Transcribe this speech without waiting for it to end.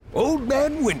Old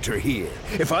Man Winter here.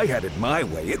 If I had it my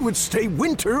way, it would stay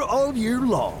winter all year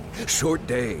long. Short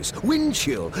days, wind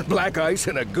chill, black ice,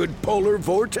 and a good polar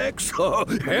vortex. Oh,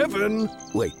 heaven.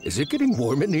 Wait, is it getting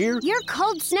warm in here? Your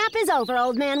cold snap is over,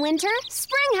 Old Man Winter.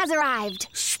 Spring has arrived.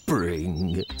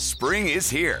 Spring. Spring is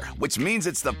here, which means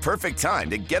it's the perfect time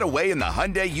to get away in the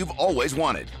Hyundai you've always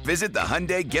wanted. Visit the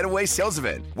Hyundai Getaway Sales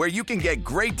Event, where you can get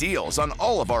great deals on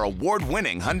all of our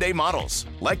award-winning Hyundai models,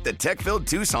 like the tech-filled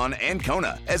Tucson and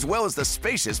Kona, as well as the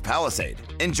spacious Palisade.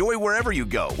 Enjoy wherever you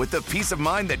go with the peace of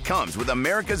mind that comes with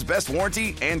America's best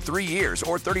warranty and 3 years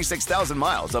or 36,000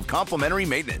 miles of complimentary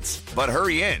maintenance. But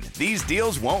hurry in, these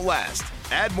deals won't last.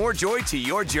 Add more joy to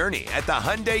your journey at the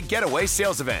Hyundai Getaway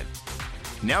Sales Event.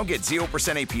 Now get 0%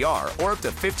 APR or up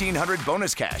to $1,500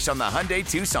 bonus cash on the Hyundai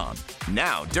Tucson.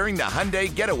 Now, during the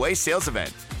Hyundai Getaway Sales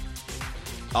Event.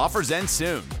 Offers end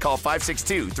soon. Call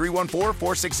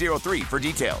 562-314-4603 for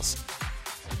details.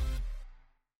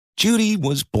 Judy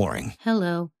was boring.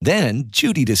 Hello. Then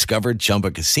Judy discovered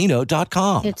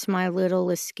ChumbaCasino.com. It's my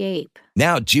little escape.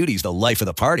 Now Judy's the life of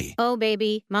the party. Oh,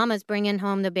 baby, mama's bringing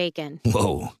home the bacon.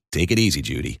 Whoa, take it easy,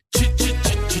 Judy.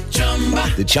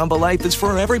 The Chumba life is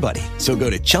for everybody. So go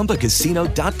to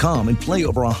ChumbaCasino.com and play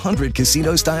over 100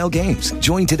 casino-style games.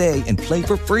 Join today and play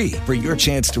for free for your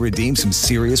chance to redeem some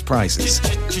serious prizes.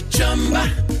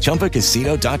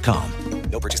 ChumbaCasino.com.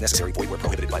 No purchase necessary. Void where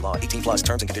prohibited by law. 18 plus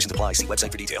terms and conditions apply. See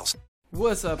website for details.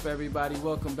 What's up, everybody?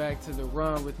 Welcome back to The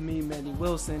Run with me, Manny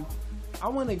Wilson. I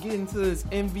want to get into this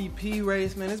MVP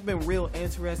race, man. It's been real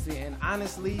interesting. And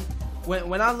honestly,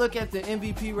 when I look at the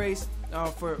MVP race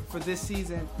for this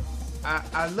season,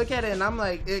 I look at it and I'm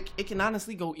like, it can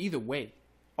honestly go either way.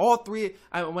 All three,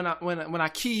 when I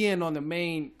key in on the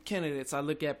main candidates, I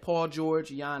look at Paul George,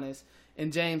 Giannis,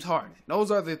 and James Harden.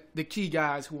 Those are the key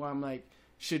guys who I'm like,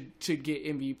 should get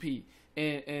MVP.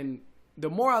 And the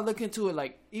more I look into it,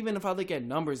 like even if I look at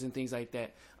numbers and things like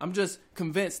that, I'm just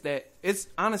convinced that it's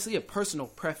honestly a personal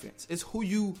preference. It's who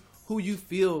you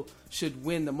feel should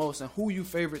win the most and who you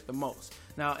favorite the most.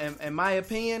 Now, in my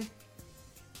opinion,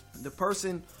 the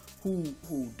person who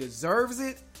deserves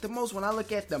it the most, when I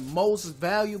look at the most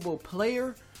valuable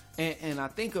player, and I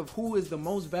think of who is the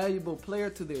most valuable player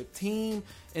to their team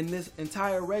in this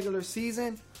entire regular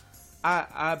season,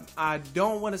 I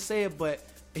don't want to say it, but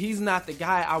he's not the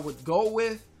guy I would go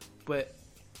with. But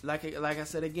like I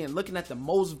said again, looking at the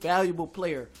most valuable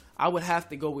player, I would have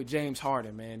to go with James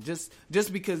Harden, man. Just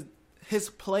because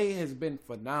his play has been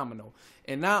phenomenal,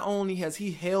 and not only has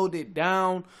he held it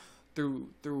down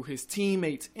through his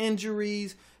teammates'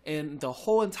 injuries and the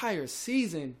whole entire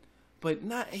season, but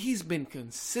he's been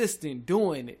consistent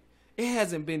doing it. It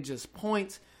hasn't been just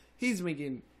points. He's been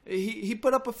getting. He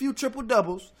put up a few triple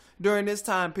doubles during this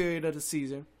time period of the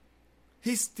season.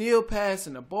 He's still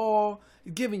passing the ball,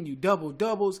 giving you double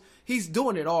doubles. He's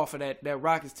doing it all for that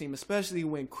Rockets team, especially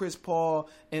when Chris Paul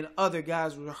and other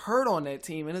guys were hurt on that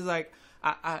team. And it's like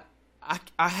I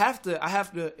have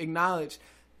to acknowledge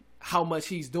how much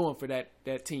he's doing for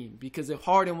that team, because if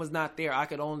Harden was not there, I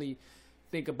could only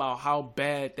think about how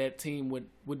bad that team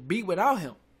would be without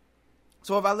him.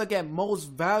 So if I look at most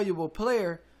valuable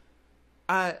player,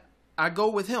 I go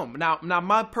with him. Now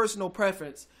my personal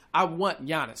preference, I want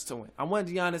Giannis to win. I want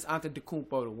Giannis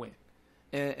Antetokounmpo to win.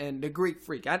 And the Greek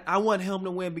Freak. I want him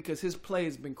to win because his play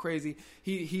has been crazy.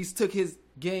 He's took his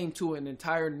game to an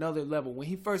entire another level. When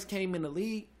he first came in the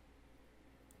league,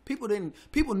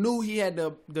 people knew he had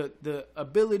the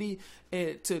ability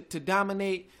to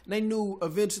dominate. They knew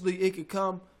eventually it could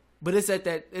come. But it's at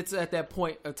that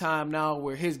point of time now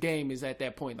where his game is at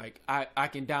that point. Like, I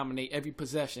can dominate every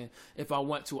possession if I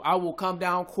want to. I will come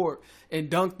down court and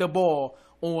dunk the ball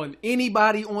on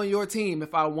anybody on your team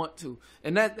if I want to.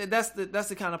 And that's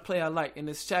the kind of play I like. And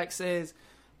as Shaq says,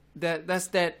 that's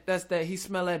that he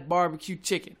smell that barbecue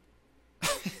chicken.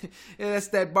 And that's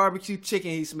that barbecue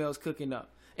chicken he smells cooking up.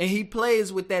 And he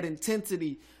plays with that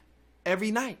intensity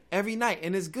every night,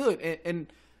 and it's good.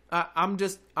 And I'm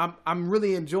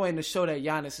really enjoying the show that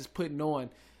Giannis is putting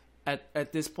on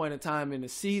at this point in time in the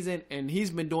season, and he's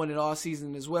been doing it all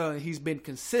season as well, and he's been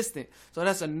consistent. So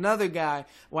that's another guy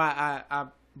why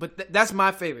that's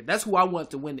my favorite. That's who I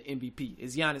want to win the MVP,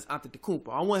 is Giannis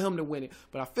Antetokounmpo. I want him to win it,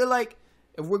 but I feel like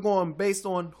if we're going based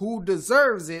on who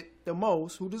deserves it the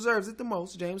most,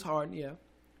 James Harden,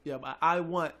 yeah, but I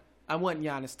want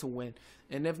Giannis to win.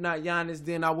 And if not Giannis,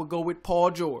 then I would go with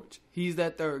Paul George. He's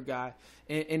that third guy.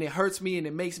 And it hurts me and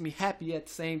it makes me happy at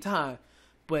the same time.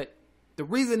 But the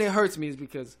reason it hurts me is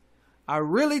because I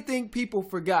really think people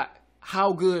forgot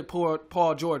how good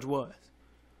Paul George was.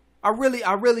 I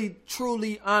really,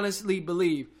 truly, honestly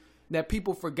believe that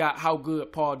people forgot how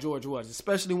good Paul George was,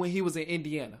 especially when he was in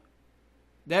Indiana.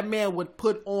 That man would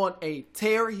put on a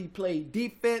tear. He played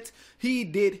defense. He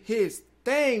did his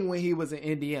thing when he was in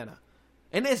Indiana.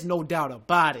 And there's no doubt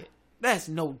about it. That's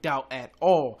no doubt at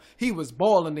all. He was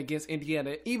balling against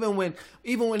Indiana. Even when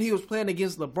he was playing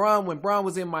against LeBron, when Bron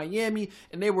was in Miami,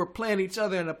 and they were playing each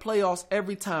other in the playoffs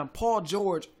every time, Paul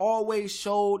George always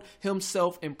showed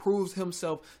himself and proved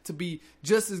himself to be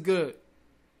just as good.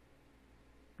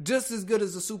 Just as good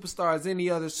as a superstar as any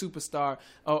other superstar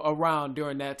around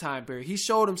during that time period. He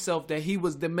showed himself that he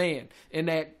was the man, and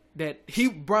that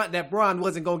Bron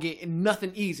wasn't gonna get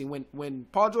nothing easy. When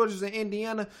Paul George was in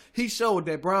Indiana, he showed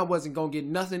that Bron wasn't gonna get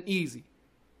nothing easy.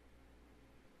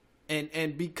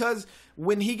 And because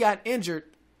when he got injured,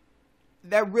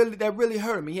 that really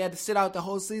hurt him. He had to sit out the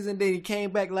whole season. Then he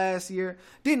came back last year,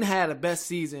 didn't have the best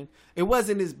season. It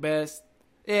wasn't his best.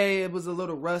 Yeah, it was a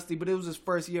little rusty, but it was his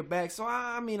first year back. So,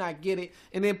 I mean, I get it.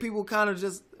 And then people kind of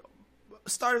just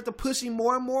started to push him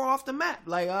more and more off the map.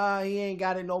 Like, he ain't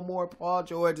got it no more. Paul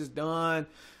George is done.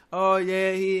 Oh,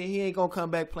 yeah, he ain't going to come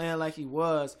back playing like he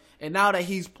was. And now that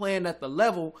he's playing at the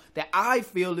level that I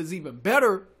feel is even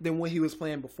better than when he was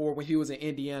playing before, when he was in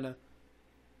Indiana,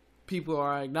 people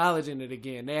are acknowledging it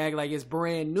again. They act like it's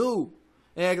brand new.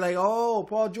 They act like, oh,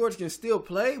 Paul George can still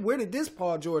play? Where did this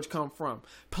Paul George come from?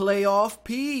 Playoff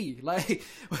P. Like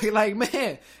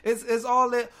man, it's all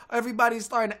that everybody's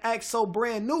starting to act so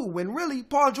brand new when really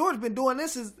Paul George been doing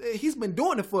this. He's been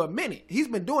doing it for a minute. He's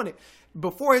been doing it.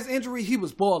 Before his injury, he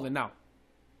was balling out.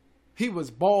 He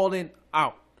was balling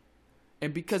out.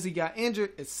 And because he got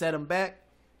injured, it set him back.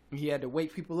 And he had to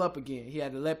wake people up again. He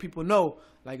had to let people know,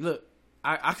 like, look,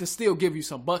 I can still give you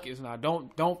some buckets now.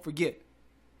 Don't forget.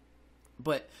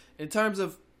 But in terms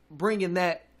of bringing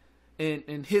that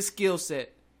and his skill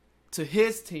set to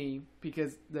his team,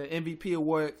 because the MVP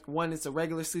award, one, it's a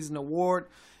regular season award,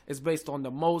 is based on the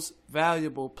most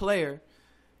valuable player.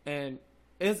 And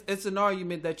it's an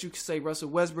argument that you could say Russell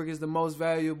Westbrook is the most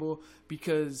valuable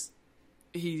because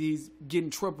he's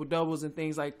getting triple doubles and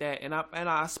things like that. And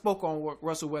I spoke on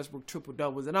Russell Westbrook triple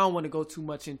doubles, and I don't want to go too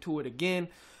much into it again.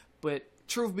 But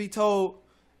truth be told,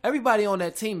 everybody on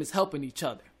that team is helping each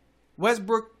other.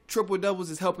 Westbrook triple doubles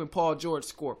is helping Paul George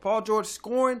score. Paul George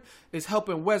scoring is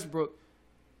helping Westbrook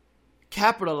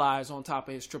capitalize on top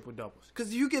of his triple doubles.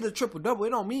 Because you get a triple double, it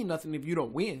don't mean nothing if you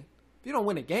don't win. If you don't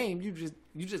win a game,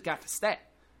 you just got the stat.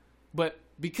 But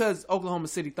because Oklahoma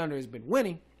City Thunder has been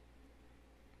winning,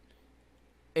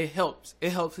 it helps.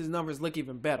 It helps his numbers look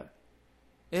even better.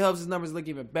 It helps his numbers look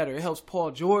even better. It helps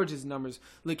Paul George's numbers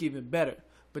look even better.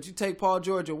 But you take Paul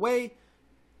George away,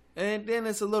 and then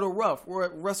it's a little rough.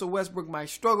 Russell Westbrook might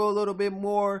struggle a little bit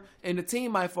more, and the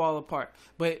team might fall apart.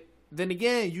 But then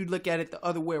again, you look at it the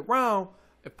other way around.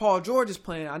 If Paul George is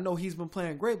playing, I know he's been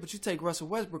playing great, but you take Russell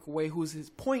Westbrook away, who's his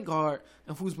point guard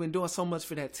and who's been doing so much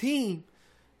for that team,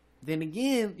 then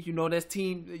again, you know, that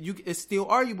team, it's still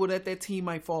arguable that team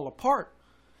might fall apart.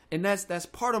 And that's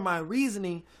part of my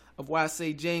reasoning of why I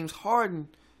say James Harden,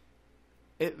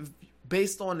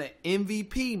 based on the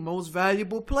MVP, most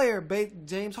valuable player,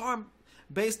 James Harden,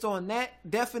 based on that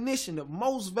definition of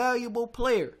most valuable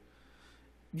player,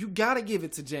 you got to give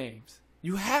it to James.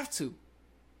 You have to.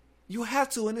 You have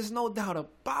to, and there's no doubt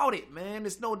about it, man.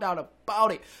 There's no doubt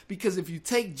about it. Because if you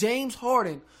take James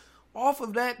Harden off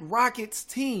of that Rockets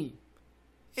team,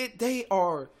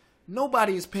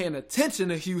 nobody is paying attention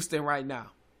to Houston right now.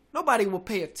 Nobody will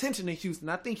pay attention to Houston.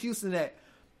 I think Houston at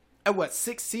what,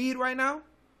 6th seed right now?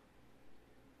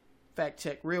 Fact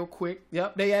check real quick.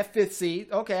 Yep, they at 5th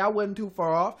seed. Okay, I wasn't too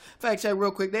far off. Fact check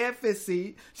real quick. They at 5th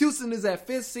seed. Houston is at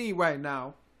 5th seed right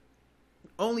now.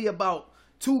 Only about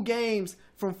 2 games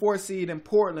from 4th seed in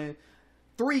Portland.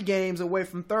 3 games away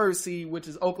from 3rd seed, which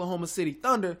is Oklahoma City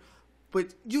Thunder.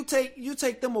 But you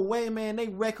take them away, man, their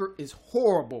record is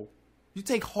horrible. You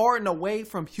take Harden away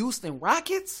from Houston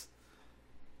Rockets?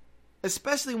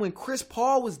 Especially when Chris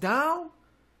Paul was down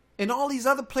and all these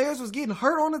other players was getting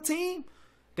hurt on the team.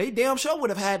 They damn sure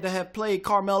would have had to have played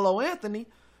Carmelo Anthony.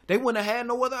 They wouldn't have had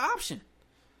no other option.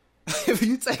 If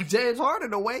you take James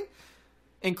Harden away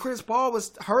and Chris Paul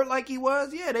was hurt like he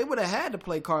was, yeah, they would have had to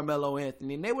play Carmelo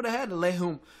Anthony. And they would have had to let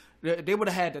him, they would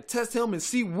have had to test him and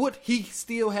see what he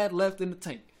still had left in the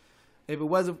tank.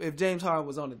 If James Harden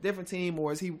was on a different team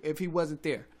or if he wasn't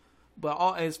there.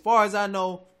 But as far as I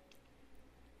know,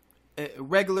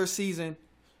 regular season,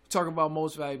 talking about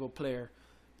most valuable player,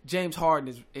 James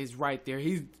Harden is right there.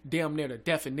 He's damn near the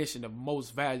definition of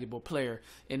most valuable player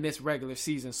in this regular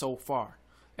season so far.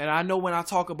 And I know when I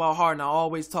talk about Harden, I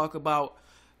always talk about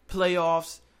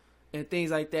playoffs and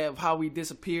things like that, of how he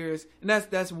disappears. And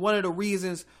that's one of the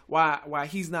reasons why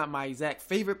he's not my exact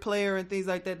favorite player and things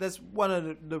like that. That's one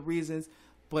of the reasons.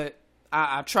 But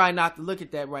I try not to look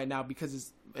at that right now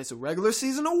because it's a regular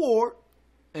season award.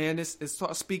 And it's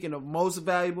speaking of most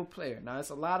valuable player. Now, it's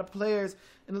a lot of players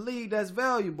in the league that's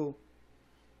valuable.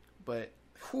 But,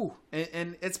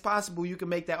 and it's possible you can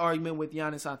make that argument with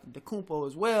Giannis Antetokounmpo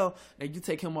as well. And you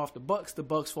take him off the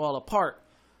Bucks fall apart.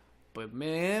 But,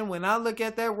 man, when I look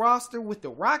at that roster with the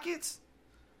Rockets,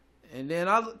 and then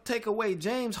I take away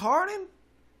James Harden,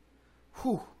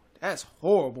 that's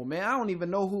horrible, man. I don't even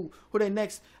know who they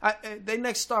next. Their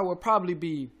next star would probably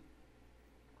be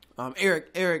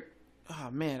Eric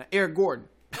Gordon.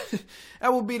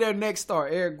 That would be their next star,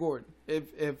 Eric Gordon.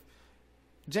 If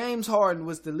James Harden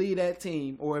was to lead that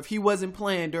team, or if he wasn't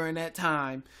playing during that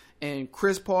time, and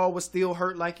Chris Paul was still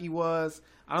hurt like he was,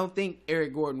 I don't think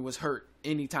Eric Gordon was hurt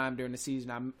anytime during the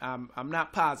season. I'm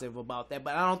not positive about that,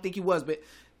 but I don't think he was. But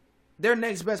their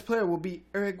next best player will be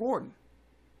Eric Gordon,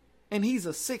 and he's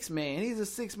a six man. He's a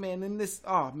six man in this.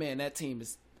 Oh man, that team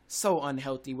is so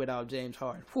unhealthy without James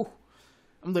Harden.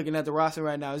 I'm looking at the roster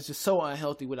right now. It's just so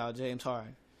unhealthy without James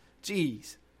Harden.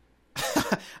 Jeez.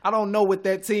 I don't know what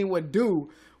that team would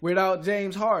do without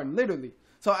James Harden, literally.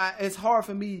 So it's hard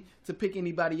for me to pick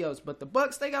anybody else. But the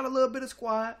Bucks, they got a little bit of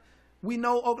squad. We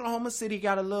know Oklahoma City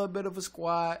got a little bit of a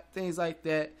squad, things like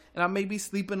that. And I may be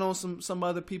sleeping on some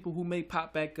other people who may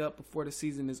pop back up before the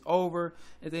season is over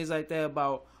and things like that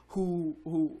about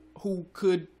who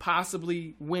could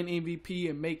possibly win MVP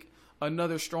and make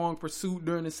another strong pursuit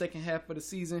during the second half of the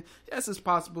season. Yes, it's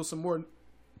possible some more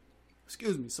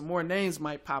names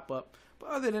might pop up. But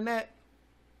other than that,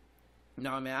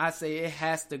 no, man, I say it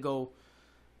has to go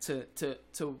to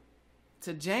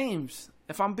James.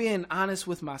 If I'm being honest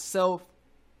with myself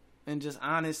and just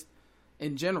honest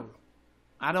in general,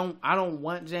 I don't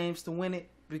want James to win it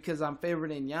because I'm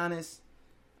favoriting Giannis.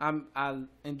 I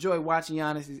enjoy watching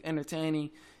Giannis. He's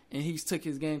entertaining, and he's taking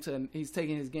his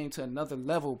game to another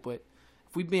level. But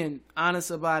if we're being honest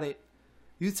about it,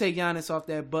 you take Giannis off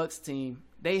that Bucks team,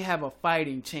 they have a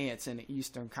fighting chance in the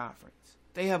Eastern Conference.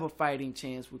 They have a fighting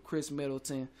chance with Chris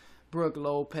Middleton, Brook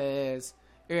Lopez,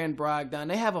 Aaron Brogdon.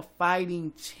 They have a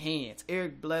fighting chance.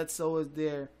 Eric Bledsoe is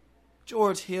there.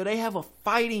 George Hill. They have a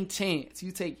fighting chance.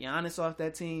 You take Giannis off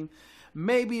that team,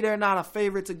 maybe they're not a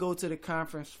favorite to go to the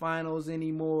conference finals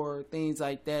anymore, things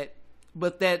like that.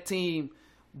 But that team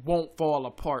won't fall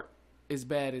apart as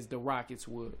bad as the Rockets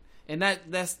would. And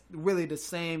that's really the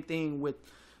same thing with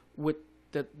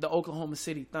the Oklahoma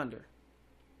City Thunder.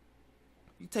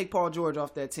 You take Paul George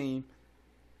off that team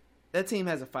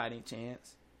has a fighting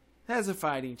chance. Has a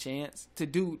fighting chance to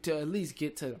at least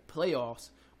get to the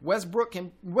playoffs. Westbrook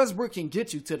can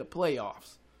get you to the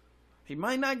playoffs. He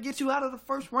might not get you out of the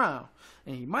first round,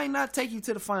 and he might not take you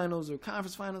to the finals or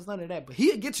conference finals, none of that, but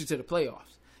he'll get you to the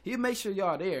playoffs. He'll make sure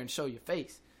y'all there and show your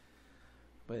face.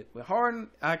 But with Harden,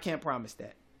 I can't promise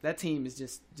that. That team is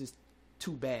just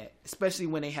too bad, especially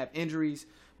when they have injuries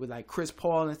with like Chris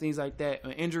Paul and things like that.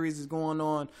 When injuries is going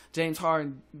on, James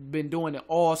Harden been doing it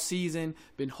all season,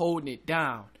 been holding it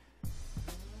down.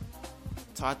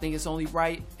 So I think it's only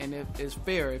right and it's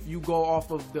fair if you go off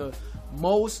of the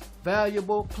most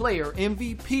valuable player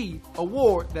MVP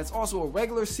award that's also a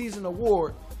regular season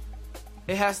award,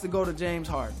 it has to go to James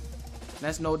Harden.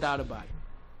 That's no doubt about it.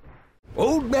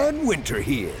 Old Man Winter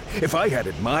here. If I had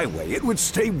it my way, it would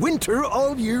stay winter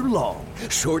all year long.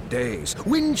 Short days,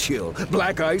 wind chill,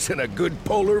 black ice, and a good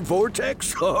polar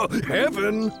vortex. Oh,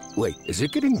 heaven. Wait, is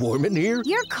it getting warm in here?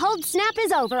 Your cold snap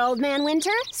is over, Old Man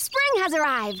Winter. Spring has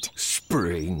arrived.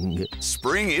 Spring.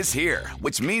 Spring is here,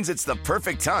 which means it's the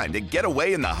perfect time to get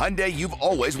away in the Hyundai you've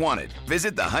always wanted.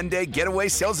 Visit the Hyundai Getaway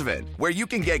Sales Event, where you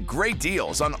can get great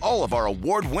deals on all of our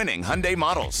award-winning Hyundai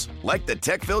models, like the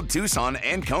tech-filled Tucson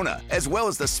and Kona, as well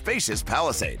as the spacious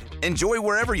Palisade. Enjoy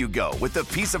wherever you go with the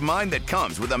peace of mind that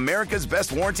comes with America's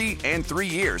best warranty and 3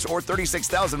 years or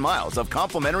 36,000 miles of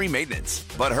complimentary maintenance.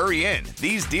 But hurry in,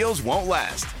 these deals won't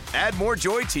last. Add more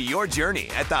joy to your journey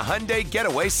at the Hyundai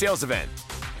Getaway Sales Event.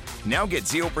 Now get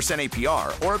 0%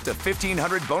 APR or up to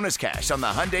 $1,500 bonus cash on the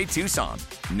Hyundai Tucson.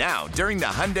 Now, during the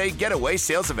Hyundai Getaway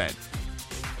Sales Event.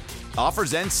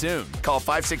 Offers end soon. Call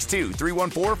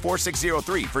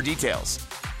 562-314-4603 for details.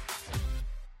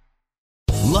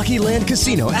 Lucky Land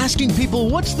Casino, asking people,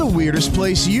 what's the weirdest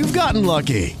place you've gotten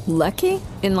lucky? Lucky?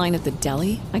 In line at the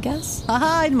deli, I guess?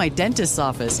 Aha, in my dentist's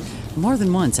office. More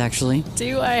than once, actually.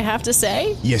 Do I have to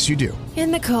say? Yes, you do.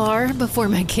 In the car before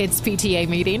my kids' PTA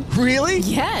meeting. Really?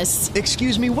 Yes.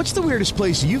 Excuse me, what's the weirdest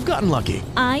place you've gotten lucky?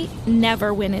 I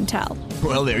never win and tell.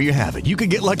 Well, there you have it. You can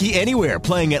get lucky anywhere,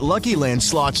 playing at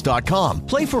LuckyLandSlots.com.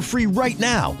 Play for free right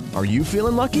now. Are you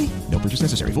feeling lucky? No purchase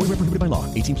necessary. Void where prohibited by law.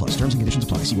 18+. Terms and conditions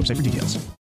apply. See website for details.